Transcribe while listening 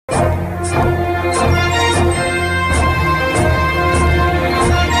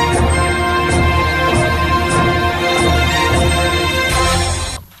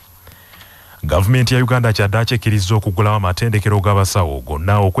Gavumenti ya Uganda kyaddaaki ekkiriza okugulawo amatendekero g'abasawo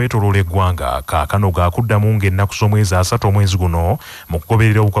gonna okwetooloola eggwanga kaakano gaakuddamu ng'ennaku z'omwezi 3 omwezi guno mu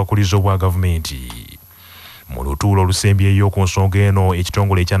kugoberera obukwakkulizo bwa gavumenti. Mu lutuulo olusembyeyo ku nsonga eno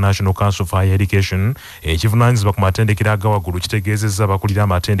ekitongole ekya National Council for Higher Education ekivunaanyizibwa ku matendekero agawaggulu kitegeezezza abakulira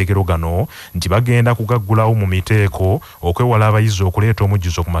amatendekero gano nti bagenda kugaggulawo mu miteeko okwewala abayizi okuleeta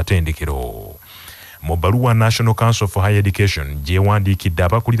omujjuzo ku matendekero. Mu bbaluwa National Council for Higher Education gyewandiikidde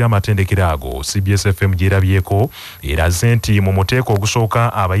abakulira amatendekero ago, CBS FM gyerabyeko eraze nti mu muteeko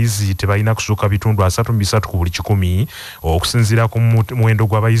ogusooka abayizi tebalina kusuuka bitundu 3.3 ku buli 100 okusinziira ku muwendo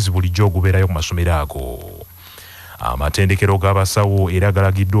gw'abayizi bulijjo ogubeerayo ku masomero ago. Amatendekero g'abasawo era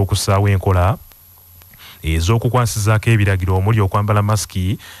galagiddwa okussaawo enkola ez'okukwasizaako ebiragiro omuli okwambala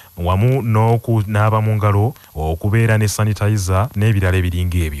masiki wamu n'okunaaba mu ngalo, okubeera ne sanitizer n'ebirala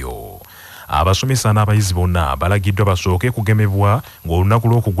ebiringa ebyo. Abasomesa n'abayizi bonna balagiddwa basooke kugemebwa ng'olunaku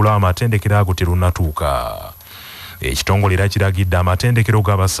lw'okugulawo amatendekero ago terunnatuuka. Ekitongole era kiragidde amatendekero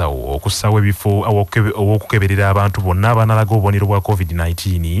g'abasawo okussaawo ebifo aw'okukeberera abantu bonna abanalaga obubonero bwa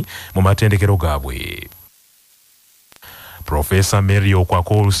COVID-19 mu matendekero gaabwe. Professor Mary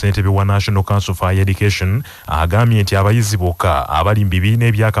Okwakol, ssentebe wa National Council for Higher Education, agambye nti abayizi bokka abali mu bibiina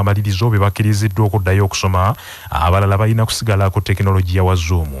ebyakamalirizo be bakkiriziddwa okuddayo okusoma, abalala balina kusigala ku tekinologiya wa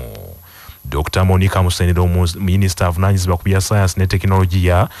Zoom. Dr. Monica Musenero, Minister avunaanyizibwa ku bya science ne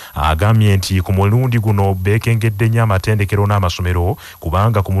tekinologiya, agambye nti ku mulundi guno beekengedde nnyo amatendekero n'amasomero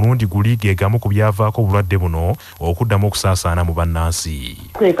kubanga ku mulundi guli ge gamu ku byavaako obulwadde buno okuddamu okusaasaana mu bannansi.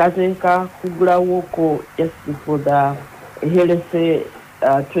 Teekateeka kugulawo ko just for the health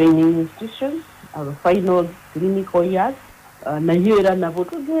training institutions, our final clinical years. Naye era nabo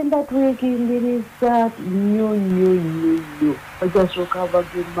tugenda twegendereza nnyo. Bajasooka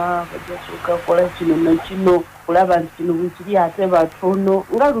bagema, bajasooka kola kino na kino, kulaba nti kino bwekiri ate batono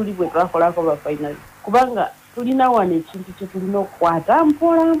nga luli bwe twakolako ba final. Kubanga tulina wano ekintu kye tulina okukwata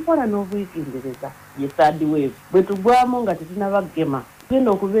mpola n'obwegendereza ye third wave. Bwe tugwamu nga tetunabagema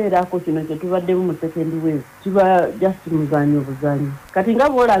genda okubeerako kino kye tubaddemu mu second wave kiba just muzanyo buzanyo. Kati nga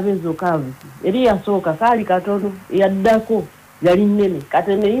bwolaba ezo kaavi eri yasooka kaali katono yaddako yali nnene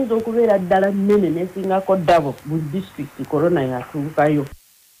kati neyinza okubeera ddala nnene nesingako ddabo buli district corona yatuukayo.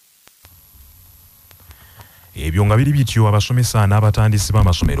 Ebyo nga biri bityo abasomesa n'abatandisi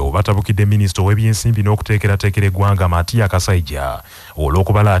b'amasomero batabukidde minisita w'ebyensimbi n'okuteekerateekera eggwanga Matiya Kasaija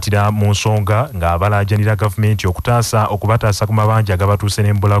olw'okubalaatira mu nsonga ng'abalaajanira gavumenti okubataasa ku mabanja agabatuuse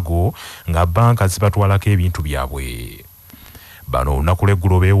n'embulago nga banka zibatwalako ebintu byabwe. Bano olunaku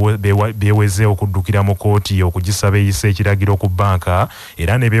lw'eggulo beeweze okuddukira mu kooti okugisaba eyisa ekiragiro ku banka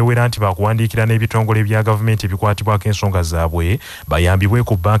era ne beewera nti bakuwandiikira n'ebitongole bya gavumenti ebikwatibwako ensonga zaabwe bayambibwe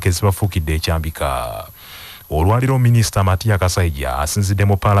ku banka ezibafuukidde ekyambika. Olwaliro Minisita Matiya Kasaija asinzidde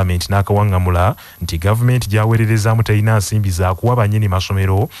mu Parliament n'akawaŋŋamula nti gavumenti gy'aweererezaamu terina nsimbi za kuwa bannyini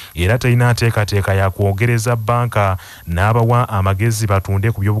masomero era terina nteekateeka ya kwongereza banka n'abawa amagezi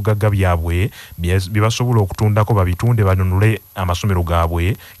batunde ku by'obugagga byabwe bye basobola okutundako babitunde banunule amasomero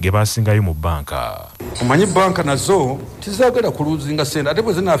gaabwe ge basingayo mu banka. Omanyi banka nazo tizaagala kuluzinga ssente ate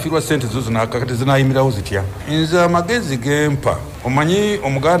bwe zinaafiirwa ssente zo zinaakakati zinaayimirawo zitya. Nze amagezi gempa omanyi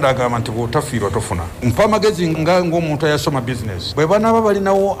omuganda agamba nti bw'otafiirwa tofuna. Mpa amagezi ng'omuntu ayasoma business bwe banaaba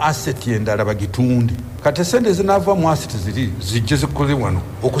balinawo asset endala bagitunde kati ssente zinaava mu asset ziri zijje zikole wano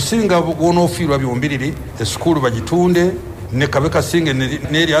okusinga bw'onoofiirwa byombiriri esukulu bagitunde ne kabe kasinge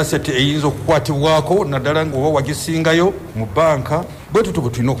n'eri asset eyinza okukwatibwako naddala ng'oba wagisingayo mu banka bwe tutyo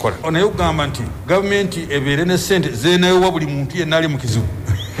bwe tulina okukola. Naye okugamba nti gavumenti ebeere ne ssente zeenayowa buli muntu yenna ali mu kizibu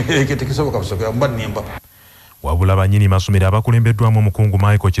ekyo tekisoboka busoboka mba nnemba. Wabula bannyini masomero abakulembeddwamu omukungu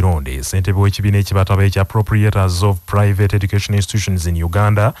Michael Kironde, ssentebe w'ekibiina ekibataba ekya Proprietors of Private Education Institutions in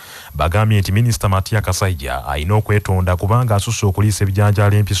Uganda, bagambye nti Minisita Matiya Kasaija alina okwetonda kubanga asusse okuliisa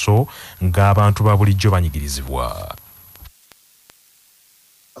ebijanjaalo empiso ng'abantu ba bulijjo banyigirizibwa.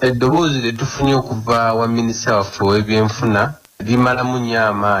 Eddoboozi lye tufunye okuva wa minisita waffe w'ebyenfuna limalamu nnyo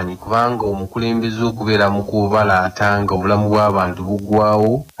amaanyi kubanga omukulembeze okubeera mu kubalaata nga obulamu bw'abantu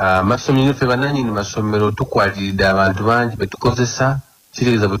buggwawo. Amasomero ffe bannannyini masomero tukwatiridde abantu bangi be tukozesa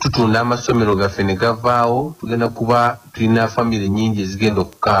kitegeeza bwe tutunda amasomero gaffe ne gavaawo tugenda kuba tulina famire nnyingi ezigenda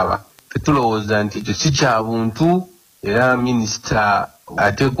okukaaba. Tetulowooza nti ekyo si kya buntu era minisita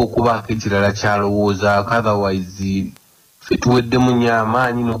ateekwa okubaako ekirala kyalowoozaako otherwise ffe tuweddemu nnyo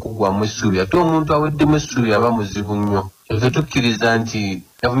amaanyi n'okugwamu essuubi ate omuntu aweddemu essuubi aba muzibu nnyo. Tukkiriza nti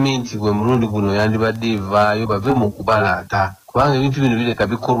gavumenti bwe mulundi guno yandibadde evaayo bave mu kubalaata kubanga ebintu bino bireka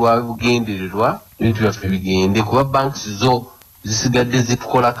bikolwa bigendererwa ebintu byaffe bigende kuba banks zo zisigadde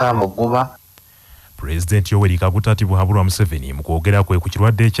zitukolako amagoba. President Yoweri Kaguta Tibuhaburwa Museveni mu kwogera kwe ku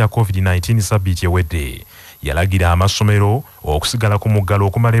kirwadde ekya COVID-19 sabbiiti ewedde yalagira amasomero okusigala ku muggalo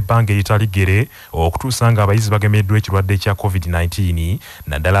okumala ebbanga eritali ggere okutuusa ng'abayizi bagemeddwa ekirwadde ekya COVID-19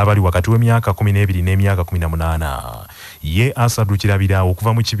 naddala abali wakati w'emyaka 12 n'emyaka 18. Ye asaddukirabira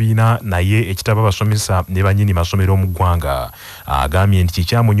okuva mu kibiina naye ekitaba abasomesa ne bannyini masomero mu ggwanga. Agambye nti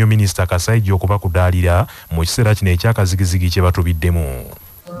kikyamu nnyo Minisita Kasaija okubakudaalira mu kiseera kino ekyakazigizigi kye batubiddemu.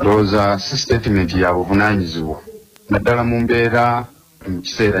 Ndowooza si statement ya buvunaanyizibwa naddala mu mbeera mu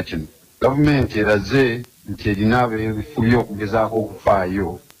kiseera kino. Gavumenti eraze nti erina ebifubye okugezaako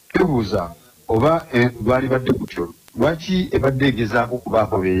okufaayo. Tubuuza oba lwali badde gutyo lwaki ebadde egezaako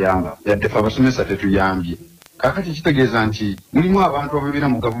okubaako beeyamba yadde ffe abasomesa tetuyambye. Kaakati kitegeeza nti mulimu abantu ababeera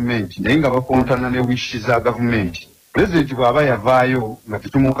mu gavumenti naye nga bakontana ne wishi za gavumenti. Pulezidenti bw'aba yavaayo nga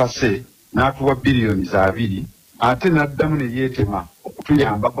tetumukase n'atuwa biliyoni za 2 ate n'addamu ne yeetema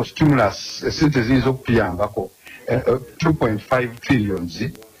okutuyambako stimulus esente ziyinza okutuyambako 2.5 trillions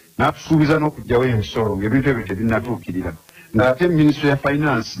n'atusuubiza n'okugyawo emisolo ng'ebintu ebyo tebinnatuukirira ng'ate minisitule ya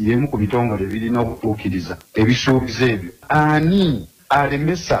finance y'emu ku bitongole birina okutuukiriza ebisuubizo ebyo. Ani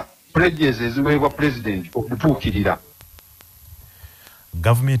alemesa pledges eziweebwa pulezidenti okutuukirira?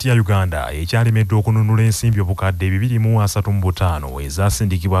 Gavumenti ya Uganda ekyalemedde okununula ensimbi obukadde 235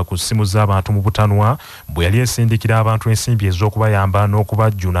 ezasindikibwa ku ssimu z'abantu mu butanwa bwe yali esindikira abantu ensimbi ez'okubayamba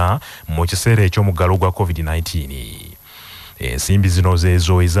n'okubajjuna mu kiseera eky'omuggalo gwa COVID-19. Ensimbi zino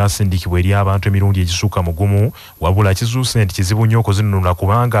zezo ezasindikibwa eri abantu emirundi egisukka mu gumu wabula kizuuse nti kizibu nnyo okuzinunula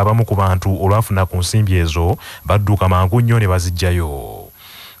kubanga abamu ku bantu olwafuna ku nsimbi ezo badduka mangu nnyo ne baziggyayo.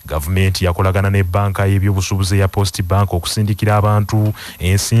 Gavumenti yakolagana ne banka y'ebyobusuubuzi ya Post Bank okusindikira abantu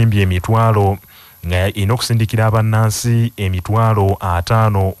ensimbi emitwalo nga ino okusindikira abannansi emitwalo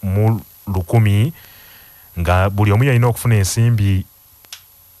 5 mu 100 nga buli omu yalina okufuna ensimbi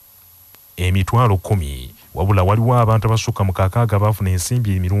emitwalo 10 wabula waliwo abantu abasukka mu 6 bafuna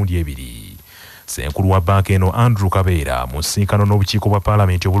ensimbi emirundi 2. Ssenkulu wa banka eno Andrew Kabeera mu nsinkano n'obukiiko bwa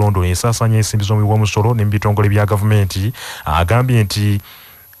Paalamenti obulondoola ensaasaanya ensimbi z'omuwi w'omusolo ne mu bitongole bya gavumenti agambye nti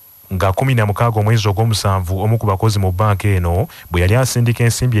nga 16 omwezi ogw'omusanvu omu ku bakozi mu banka eno bwe yali asindika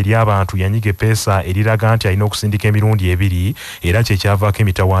ensimbi eri abantu yanyiga eppeesa eriraga nti alina okusindika emirundi 2 era kyekyavaako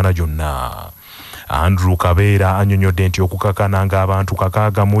emitawaana gyonna. Andrew Kabeera annyonnyodde nti okukakana ng'abantu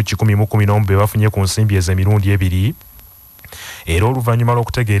 611 be bafunye ku nsimbi ezo emirundi 2 era oluvannyuma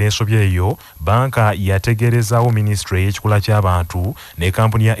lw'okutegeera ensobi eyo banka yategeerezaawo minisitule y'ekikula ky'abantu ne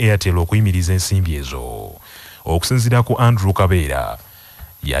kampuni ya Airtel okuyimiriza ensimbi ezo. Okusinziira ku Andrew Kabeera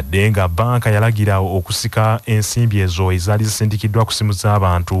yadde nga banka yalagira okusika ensimbi ezo ezaali zisindikiddwa ku simu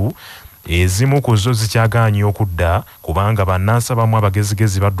z'abantu ezimu ku zo zikyagaanye okudda kubanga bannansi abamu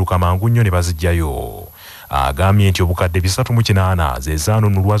abagezigezi badduka mangu nnyo ne baziggyayo. Agambye nti obukadde 308 ze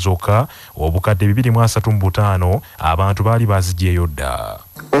zaanunulwa zokka obukadde 235 abantu baali baziggyeyo dda.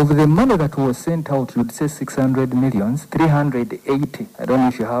 Of the money that was sent out, you'd say 600 millions, 380, I don't know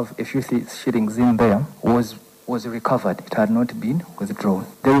if you have a few shillings in there, was recovered. It had not been withdrawn.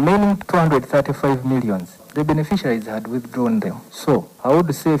 The remaining 235 millions, the beneficiaries had withdrawn them. So I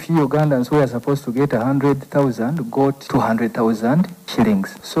would say a few Ugandans who are supposed to get 100,000 got 200,000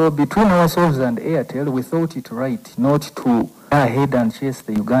 shillings. So between ourselves and Airtel, we thought it right not to go ahead and chase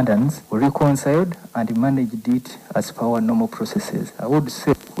the Ugandans. We reconciled and managed it as per our normal processes. I would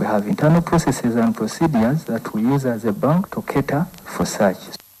say we have internal processes and procedures that we use as a bank to cater for such.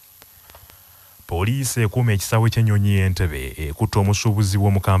 Poliisi ekuuma ekisawe ky'ennyonyi Entebbe ekutte omusuubuzi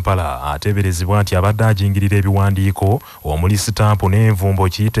w'omu Kampala ateeberezebwa nti abadde ajingirira ebiwandiiko omuli sitampu n'envumbo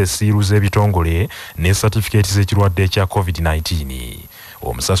kiyite essiiru z'ebitongole ne satifikeeti z'ekirwadde ekya COVID-19.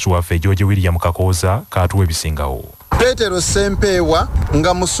 Omusasi waffe George William Kakooza kaatuwa ebisingawo. Petero Sempeewa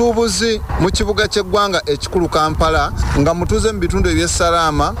nga musuubuzi mu kibuga ky'eggwanga ekikulu Kampala nga mutuuze mu bitundu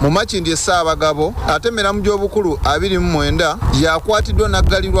eby'essalaama mu Makindi Ssaabagabo ate meramu gy'obukulu 29 yakwatiddwa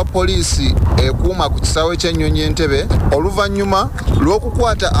n'aggalirwa poliisi ekuuma ku kisaawe ky'ennyonyi Entebbe oluvannyuma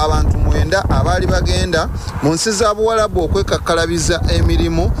lw'okukwata abantu 9 abaali bagenda mu nsi za Buwarabu okwekakkalabiza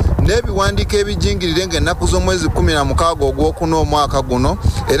emirimu n'ebiwandiiko ebijingirire ng'ennaku z'omwezi 16 ogw'okuna omwaka guno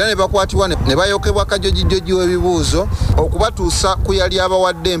era ne bakwatibwa ne bayokebwa kajojijjoji w'ebibuuzo okubatuusa ku yali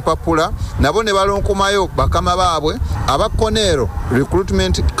abawadde empapula nabo ne balonkomayo bakama baabwe aba Conero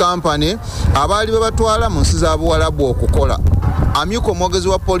Recruitment Company abaali babatwala mu nsi za Buwarabu okukola. Amyuka omwogezi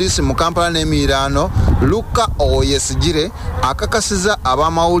wa poliisi mu Kampala n'Emirano Luka Oyesigire akakasiza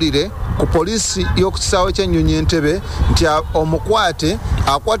ab'amawulire ku poliisi y'oku kisaawe ky'ennyonyi Entebbe nti omukwate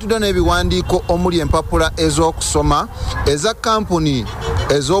akwatiddwa n'ebiwandiiko omuli empapula ez'okusoma eza kampuni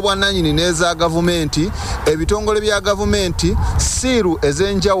ez'obwannannyini n'eza gavumenti, ebitongole bya gavumenti, siiru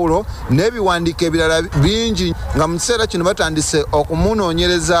ez'enjawulo n'ebiwandiiko ebirala bingi, nga mu kiseera kino batandise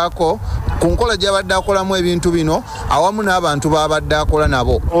okumunoonyerezaako ku nkola gy'abadde akolamu ebintu bino awamu n'abantu b'abadde akola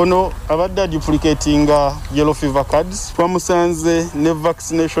nabo. Ono abadde duplicatinga yellow fever cards, twamusanze ne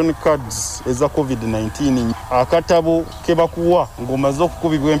vaccination cards eza COVID-19. Akatabo ke bakuwa ng'omaze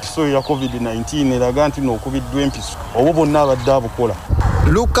okukubibwa empiso ya COVID-19 eraga nti n'okubiddwa empiso obwo bonna abadde abukola.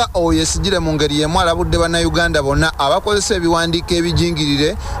 Luka Oyesigire mu ngeri y'emu alabudde bannayuganda bonna abakozesa ebiwandiiko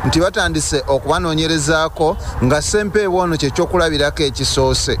ebijingirire nti batandise okubanoonyerezaako nga Ssempeebwa ono kyekyokulabirako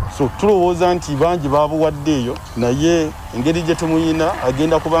ekisoose. So tulowooza nti bangi baabuwaddeeyo naye engeri gye tumuyina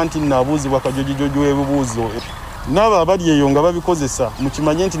agenda kuba nti naabuuzibwa kajojijojo w'ebibuuzo. N'abo abali eyo nga babikozesa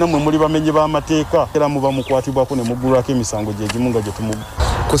mukimanye nti nammwe muli bamenyi b'amateeka era muba mukwatibwako ne muggulwako emisango gye gimu nga gye tumugu.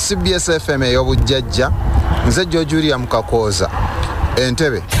 Ku CBS FM ey'obujjajja nze Julia Mukakooza,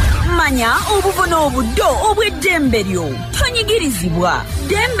 Entebbe. Manya obuvuna obuddo obw'eddembe lyo tonyigirizibwa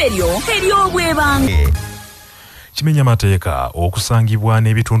ddembe lyo ery'obwebange. Kimenya mateeka okusangibwa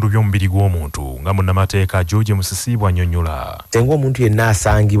n'ebitundu by'omubiri gw'omuntu nga munnamateeka George Musisiibwa annyonnyola. Senga omuntu yenna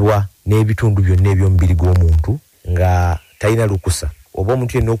asangibwa n'ebitundu byonna eby'omubiri gw'omuntu nga talina lukusa, oba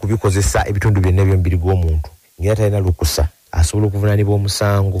omuntu yenna okubikozesa ebitundu byonna eby'omubiri gw'omuntu nga talina lukusa, asobola okuvunaanibwa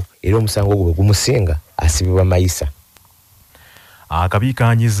omusango, era omusango ogwo bwe gumusinga asibibwa mayisa.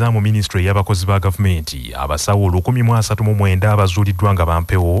 Akabiikaanyiza mu minisitule y'abakozi ba gavumenti abasawo 139 abazuuliddwa nga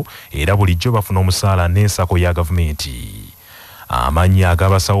bampewo era bulijjo bafuna omusaala n'ensako ya gavumenti. Amannya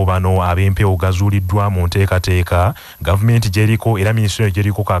ag'abasawo bano ab'empewo gazuuliddwa mu nteekateeka gavumenti gy'eriko era minisitule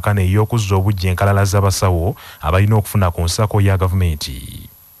gy'eriko kaakano ey'okuzza obujja enkalala z'abasawo abalina okufuna ku nsako ya gavumenti.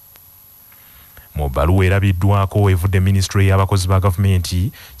 Mu bbaluwa erabiddwako evudde minisitule y'abakozi ba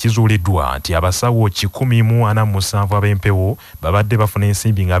gavumenti kizuuliddwa nti abasawo 147 ab'empewo babadde bafuna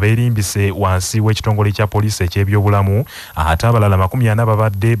ensimbi nga beerimbise wansi w'ekitongole kya poliisi eky'ebyobulamu, ate abalala 40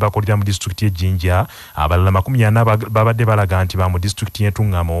 babadde bakolera mu disitulikiti y'Ejjinja, abalala 40 babadde balaga nti ba mu disitulikiti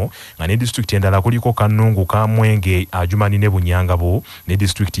y'Entungamo, nga ne disitulikiti endala kuliko Kannungu, Kamwenge, Ajumani ne Bunyangabo ne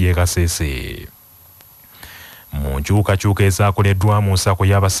disitulikiti y'e Kasese. Mu nkyukakyuka ezaakoleddwa mu nsako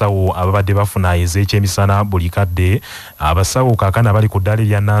y'abasawo ababadde bafuna ez'ekyemisana buli kadde, abasawo kaakano abali ku ddaala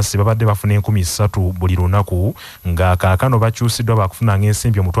erya nnansi babadde bafuna 3,000 buli lunaku, nga kaakano bakyusiddwa bakufuna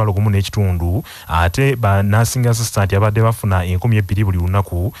ng'ensimbi 1,500, ate ba nursing assistant abadde bafuna 2,000 buli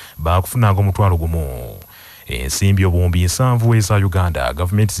lunaku bakufunanga 1,000. Ensimbi obuwumbi 7 eza Uganda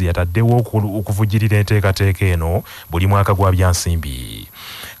gavumenti ziyataddewo okuvujjirira enteekateeka eno buli mwaka gwa byansimbi.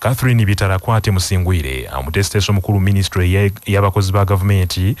 Catherine Bitarakwate Musingwire amutesiteesa omukulu minisitule y'abakozi ba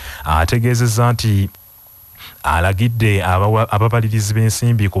gavumenti ategeezezza nti alagidde ababalirizi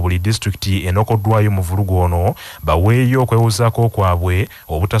b'ensimbi ku buli disitulikiti enokoddwayo mu vulugu ono baweeyo okwewozaako kwabwe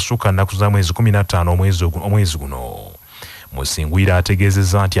obutasukka nnaku za mwezi 15 omwezi guno. Musingwire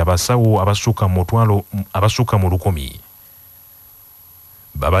ategeezezza nti abasawo abasukka mu 1,000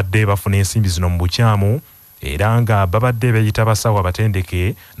 babadde bafuna ensimbi zino mu bukyamu era nga babadde beeyita basawo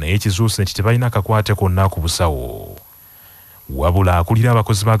abatendeke, naye kizuuse nti tebalina kakwate konna ku busawo. Wabula akulira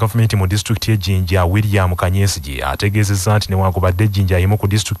abakozi ba gavumenti mu disitulikiti y'Ejjinja William Kanyesigye ategeezezza nti newankubadde Ejjinja emu ku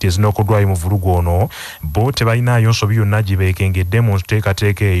disitulikiti ezinokoddwayo mu vulugu ono, bo tebalinayo nsobi yonna gye beekengedde mu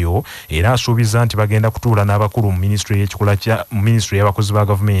nteekateeka eyo, era asuubiza nti bagenda kutuula n'abakulu mu minisitule y'abakozi ba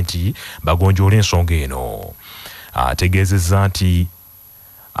gavumenti bagonjoola ensonga eno. Ategeezezza nti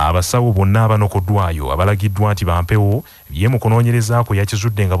abasawo bonna abanokoddwayo abalagiddwa nti bampewo ye mu kunoonyerezaako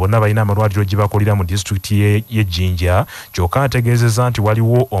yakizudde nga bonna balina amalwaliro gye bakolera mu disitulikiti y'Ejjinja, kyokka ategeezezza nti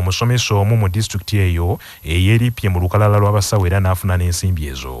waliwo omusomesa omu mu disitulikiti eyo eyeerippye mu lukalala lw'abasawo era n'afuna n'ensimbi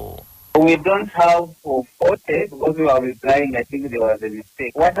ezo. We don't have 40 because we are replying. I think there was a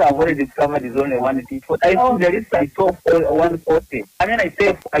mistake. What I've already discovered is only 150. I know the list I saw 140. I mean,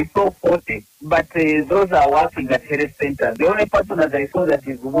 I saw 40, but those are working at health center. The only person that I saw that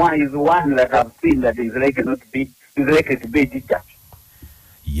is one that I've seen that is likely to be a teacher.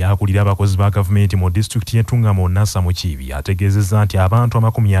 Yakulira abakozi ba gavumenti mu disitulikiti y'Entungamo Nasa Mukiibi ategeezezza nti abantu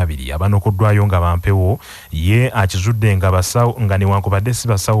 20 abanokoddwayo nga bampewo ye akizudde nga basawo nga newankubadde si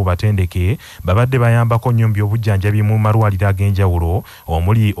basawo batendeke babadde bayambako nnyo mu byobujjanjabi mu malwaliro ag'enjawulo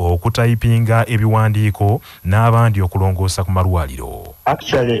omuli okutayipinga ebiwandiiko n'abandi okulongoosa ku malwaliro.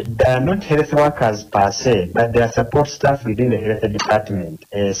 Actually, they are not health workers per se, but they are support staff within the health department.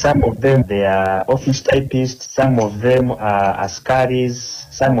 Some of them, they are office typists, some of them are askaris,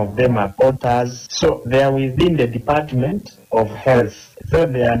 some of them are porters. So they are within the Department of Health. So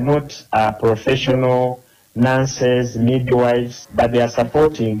they are not professional nurses, midwives, but they are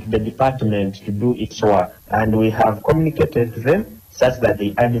supporting the department to do its work. And we have communicated to them such that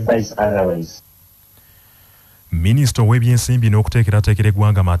they advise otherwise. Minister w'ebyensimbi n'okuteekerateekera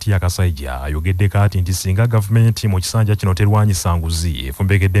eggwanga Matiya Kasaija ayogedde kati nti singa gavumenti mu kisanja kino terwanyisa nguzi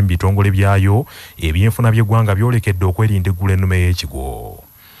efumbekedde mu bitongole byayo ebyenfuna by'eggwanga byolekedde okwerinda eggula ennume y'ekigo.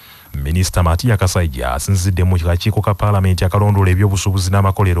 Minister Matiya Kasaija asinzidde mu kakiiko ka Paalamenti akalondoola ebyobusuubuzi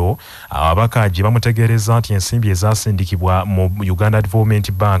n'amakolero ababaka gye bamutegeereza nti ensimbi ezaasindikibwa mu Uganda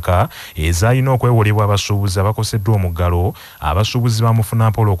Development Bank ezaalina okwewolebwa abasuubuzi abakoseddwa omuggalo abasuubuzi bamufuna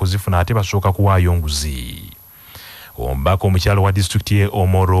mpola okuzifuna ate basooka kuwaayo nguzi. Omubaka omukyalo wa disitulikiti ye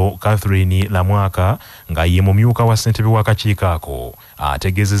Omoro Catherine Lamwaka nga ye mumyuka wa ssentebe w'akakiiko ako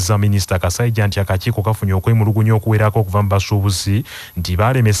ategeezezza Minisita Kasaija nti akakiiko kafunye okwemulugunya okuwerako okuva mu basuubuzi nti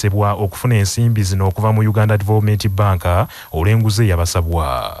baalemesebwa okufuna ensimbi zino okuva mu Uganda Development Bank olw'enguzi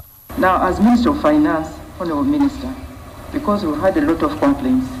eyabasabwa. Now, as Minister of Finance, Honourable Minister, because we had a lot of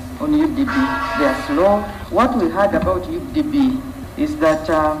complaints on UDB, they are slow. What we heard about UDB is that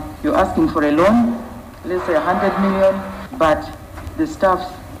you're asking for a loan, let's say 100 million, but the staff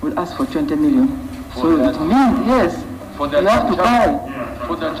will ask for 20 million. So it means, yes, you have to buy.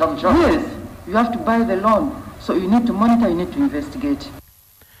 For the cham-cham. Yes, you have to buy the loan. So you need to monitor, you need to investigate.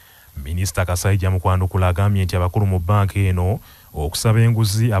 Minisita Kasaija Mukwanukula agambye nti abakulu mu banki eno okusaba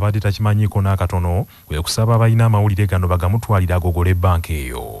enguzi abadde takimanyiiko n'akatono kwe kusaba abalina amawulire gano bagamutwalira agogole banki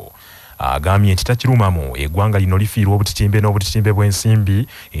eyo. Agambye nti takirumamu eggwanga lino lifiirwa obutitimbe n'obutitimbe bw'ensimbi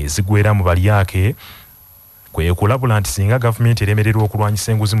ezigwera mu balyake kwe kulabula nti singa gavumenti eremererwa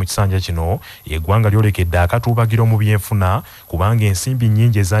okulwanyisa enguzi mu kisanja kino eggwanga lyolekedde akatuubagiro mu byenfuna kubanga ensimbi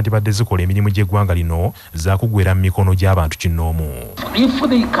nnyingi ezandibadde zikola emirimu gy'eggwanga lino zaakugwera mu mikono gy'abantu kinnoomu. If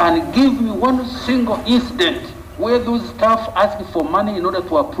they can give me one single incident where those staff ask for money in order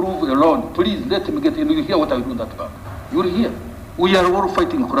to approve a loan, please let me get in. You hear what I do in that bank. You'll hear. We are all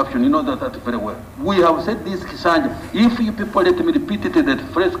fighting corruption. You know that very well. We have said this, Kisanja. If you people let me repeat it, that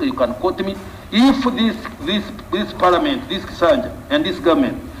phrase, you can quote me. If this parliament, this Kisanja, and this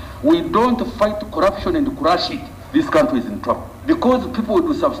government, we don't fight corruption and crush it, this country is in trouble. Because people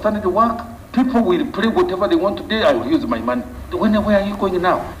will do substandard work, people will play whatever they want today. I will use my money. Where are you going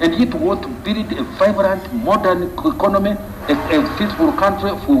now? And yet we want to build a vibrant, modern economy, a peaceful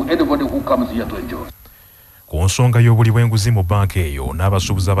country for anybody who comes here to enjoy. Ku nsonga y'obuli bw'enguzi mu banki eyo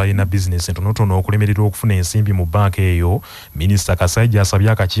n'abasuubuzi abalina bizinesi entonotono okulemererwa okufuna ensimbi mu banki eyo, Minisita Kasaija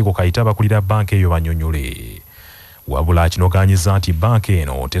asabye akakiiko kayite abakulira banki eyo banyonyole. Wabula akinogaanyiza nti banki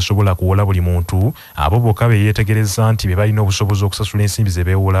eno tesobola kuwola buli muntu, abo bokka be yeetegereza nti be balina obusobozi okusasula ensimbi ze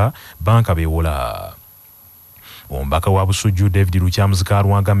beewola, banka beewola. Omubaka wa Busujju David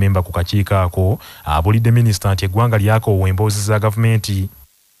Lukyamuzika memba ku kakiiko ako abulidde minisita nti eggwanga lyakoowa emboozi za gavumenti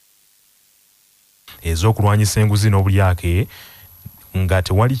ez'okulwanyisa enguzi n'obulyake nga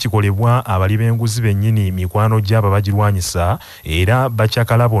tewali kikolebwa abali b'enguzi bennyini mikwano gy'abo bagirwanyisa era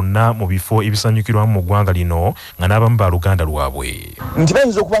bakyakala bonna mu bifo ebisanyukirwamu mu ggwanga lino nga n'abamu ba luganda lwabwe. Nti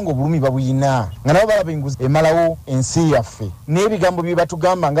bayinza okuba nga obulumi babuyina nga nabo balaba enguzi emalawo ensi yaffe n'ebigambo bye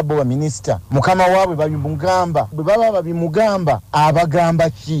batugamba nga bo baminisita mukama waabwe babimugamba bwe baba babimugamba abagamba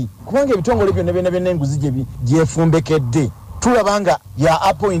ki kubanga ebitongole byonna enguzi gyefumbekedde tulabanga ya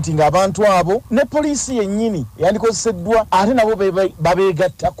appointing abantu abo ne poliisi yennyini yandikozeseddwa ate nabo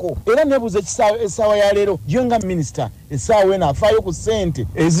babeegattako era nebuuza essaawa ya leero gyo minister essaawa eno afaayo ku ssente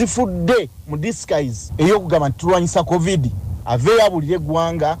ezifudde mu disguise ey'okugamba nti tulwanyisa covid aveeyo abulire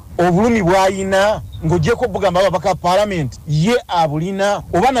eggwanga obulumi bw'ayina ng'ogyeko bugamba ababaka parliament ye abulina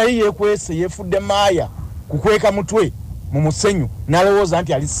oba naye yeekwese yeefudde maaya kukweka mutwe mu musenyu n'alowooza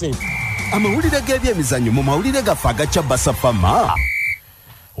nti ali safe. Amawulire g'ebyemizannyo mu mawulire gaffe agacya basafama.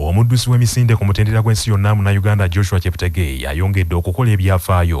 Omuddusi w'emisinde ku mutendera gw'ensi yonna mu Uganda Joshua Chetegei ayongedde okukola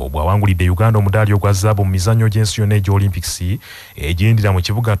ebyafaayo bw'awangulidde Uganda omudaali ogwa zzaabu mu mizannyo gy'ensi yonna egy'Olympics egiyindira mu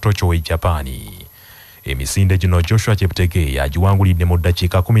kibuga Tokyo e Japaani. Emisinde gino Joshua Chetegei agiwangulidde mu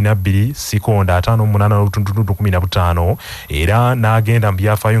ddakiika 12 sekonda 5.815 era n'agenda mu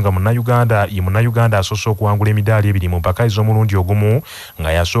byafaayo nga Munnayuganda asoose okuwangula emidaali ebiri mu mpaka ez'omulundi ogumu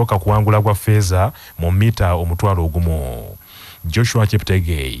nga yasooka kuwangula gwa ffeeza mu mita omutwalo ogumu. Joshua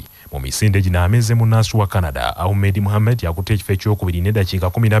Chetegei mu misinde gino ameze munnansi wa Canada Ahmed Mohamed yakutte ekifo ekyokubiri n'eddakiika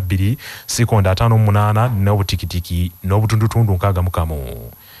 12 sekonda 5.8 n'obutikitiki n'obutundutundu 61.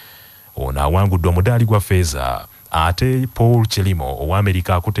 Ono awangudde omudaali gwa ffeeza ate Paul Chelimo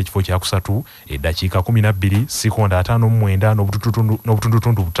ow'Amerika akutte ekifo kyakusatu eddakiika 12 sekonda 5.9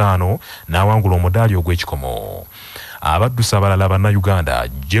 n'obutundutundu 5 n'awangula omudaali ogw'ekikomo. abaddusi abalala bannayuganda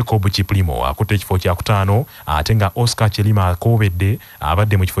Jacob Kiplimo akutte ekifo kya 5 ate nga Oscar Chelima akobedde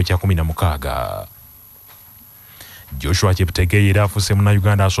abadde mu kifo kya 16. Joshua Chetegei era afuuse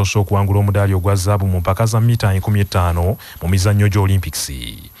munnayuganda asoose okuwangula omudaali ogwa zzaabu mu mpaka za mita 15 mu mizannyo gy'Olympics.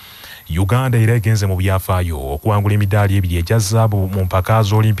 Uganda era egenze mu byafaayo okuwangula emidaali ebiri egya zzaabu mu mpaka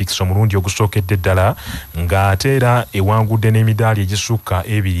z'Olympics omulundi ogusookedde ddala ng'ate era ewangudde n'emidaali egisukka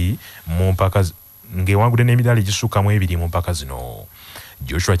ebiri mu mpaka mu mpaka zino.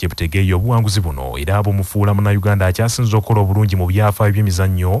 Joshua Chetegei obuwanguzi buno era bumufuula munnayuganda akyasinze okukola obulungi mu byafaayo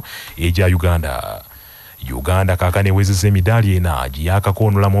by'emizannyo egya Uganda. Uganda kaakano ewezezza emidaali 4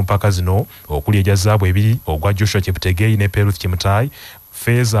 gyeyakakoonula mu mpaka zino okuli egya zzaabu 2 ogwa Joshua Chetegei ne Peruth Kimutai,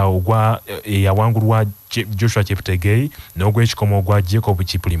 feza ogwa yawangulwa Joshua Chetegei n'ogw'ekikomo ogwa Jacob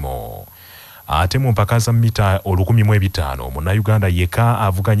Kiplimo. Ate mu mpaka za mita 1500 munnayuganda yekka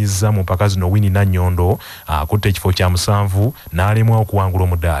avuganyizza mu mpaka zino Winnie Nannyondo akutte ekifo kya 7 n'alemwa okuwangula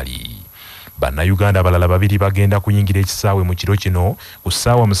omudaali. Bannayuganda abalala 2 bagenda kuyingira ekisaawe mu kiro kino ku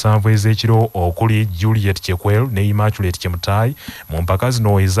ssaawa 7 ez'ekiro okuli Juliet Chekwel ne Immaculate Chemutai mu mpaka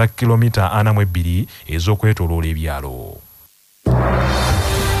zino eza kilomita 42 ez'okwetooloola ebyalo.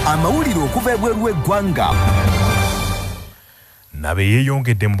 Amawulire okuva ebweru w'eggwanga. Nabe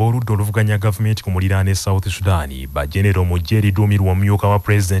yeeyongedde mu oludda oluvuganya gavumenti ku muliraano e South Sudan bajenero mu ggye eriduumirwa omumyuka wa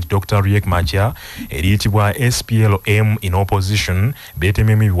President Dr. Riek Machar eriyitibwa SPLM in opposition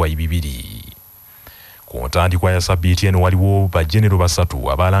beetemyemu ebiwayi 2. Ku ntandikwa ya Sabbiiti eno waliwo bajenero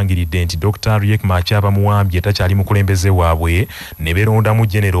 3 abalangiridde nti Dr. Riek Machar bamuwambye takyali mukulembeze waabwe ne beerondamu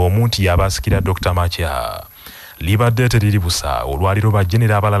jenero omu nti yabaasikira Dr. Machar. Libadde teriri busa olwaliro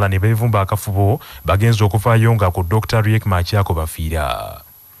bajenero abalala ne beevumba akafubo bagenza okufaayo nga ku Dr. Riek Machar ko bafiira.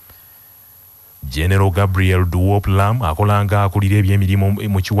 General Gabriel Duop Lam akolanga akulira ebyemirimu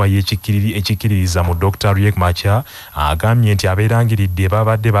mu kiwayi ekikkiririza mu Dr. Riek Machar agambye nti abeerangiridde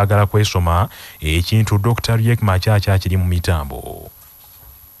babadde baagala kwesoma ekintu Dr. Riek Machar kyakiri mu mitambo.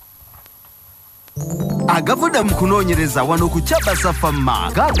 Agavudde mu kunoonyereza wano ku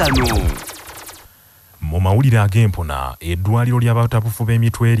Kyabasafamma gaagano. Mu mawulire ag'empona eddwaliro ly'abatabufu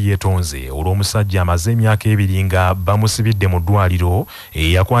b'emitwe eryetonze olw'omusajja amaze emyaka 2 nga bamusibidde mu ddwaliro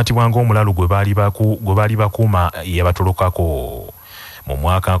eyakwatibwa ng'omulalu gwe baali bakuuma yabatolokako. Mu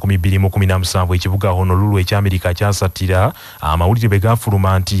mwaka 2017 ekibuga Honolulu eky'Amerika kyasattira amawulire be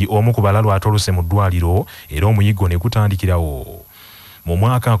gafuluma nti omu ku balalu atolose mu ddwaliro era omuyiggo ne gutandikirawo. Mu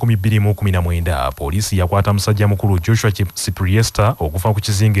mwaka 2019 poliisi yakwata musajja mukulu Joshua Sipriesta okufa ku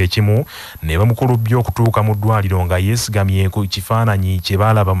kizinga ekimu ne bamukulubbya okutuuka mu ddwaliro nga yeesigamye ku kifaananyi kye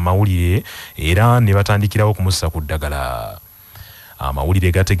baalaba mu mawulire era ne batandikirawo kumussa ku ddagala.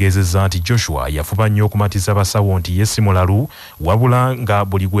 Amawulire gategeezezza nti Joshua yafuba nnyo okumatiza basawo nti ye si mulalu wabula nga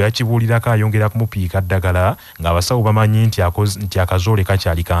buli gwe yakibuulirako ayongera kumupiika ddagala ng'abasawo bamanyi nti akazoole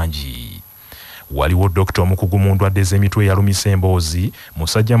kakyali kangi. Waliwo Dr. omukugu mu ndwadde z'emitwe yalumisa emboozi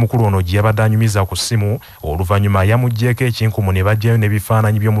musajja mukulu ono gye yabadde anyumiza ku ssimu oluvannyuma yamuggyeko ekinkumu ne bajjayo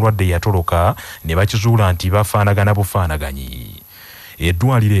n'ebifaananyi by'omulwadde yatoloka ne bakizuula nti bafaanagana bufaanaganyi.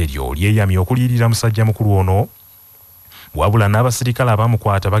 Eddwaliro eryo lyeyamye okuliyirira musajja mukulu ono wabula n'abasirikale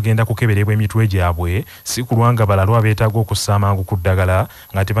abamukwata bagenda kukeberebwa emitwe gyabwe si kulwanga balalwa beetaaga okussa amangu ku ddagala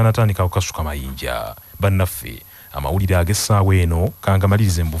nga tebanatandika kukasuka mayinja. Bannaffe amawulire ag'essaawa eno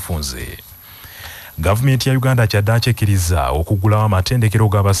kangamalirize mu bufunze. Gavumenti ya Uganda kyadde akyekkiriza okuggulawo amatendekero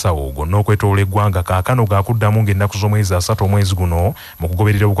g'abasawo gonna okwetooloola eggwanga kaakano gaakuddamu ng'ennaku z'omwezi 3 omwezi guno mu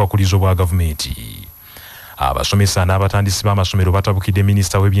kugoberera obukwakulizo bwa gavumenti. Abasomesa n'abatandisi b'amasomero batabukidde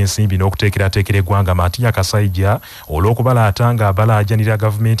minisita w'ebyensimbi n'okuteekerateekera eggwanga Matiya Kasaija olw'okubalaata nga balaajanira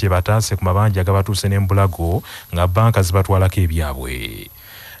gavumenti ebataase ku mabanja agabatuuse ne mu bulago nga banka zibatwalako ebyabwe.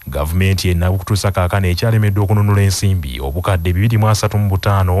 Gavumenti enakutuusa kaakano ekyalemedde okununula ensimbi obukadde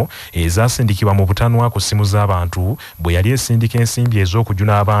 235 ezasindikibwa mu butanwa ku ssimu z'abantu bwe yali esindika ensimbi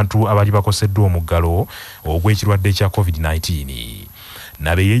ez'okujuna abantu abali bakoseddwa omuggalo ogw'ekirwadde kya COVID-19.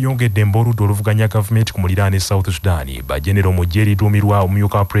 Nabe yeeyongedde mboludde oluvuganya gavumenti ku muliraano e South Sudan bajenero mu ggye eriduumirwa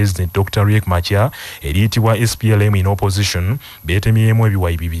omumyuka wa President Dr. Riek Machar eriyitibwa SPLM in opposition beetemyemu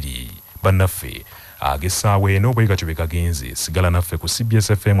ebiwayi 2. Bannaffe ag'essaawa eno bwe gatyo be kagenze sigala naffe ku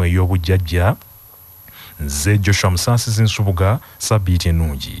CBS FM ey'obujjajja nze Joshua Musaasizi Nsubuga Sabbiiti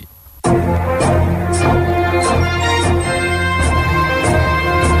ennungi.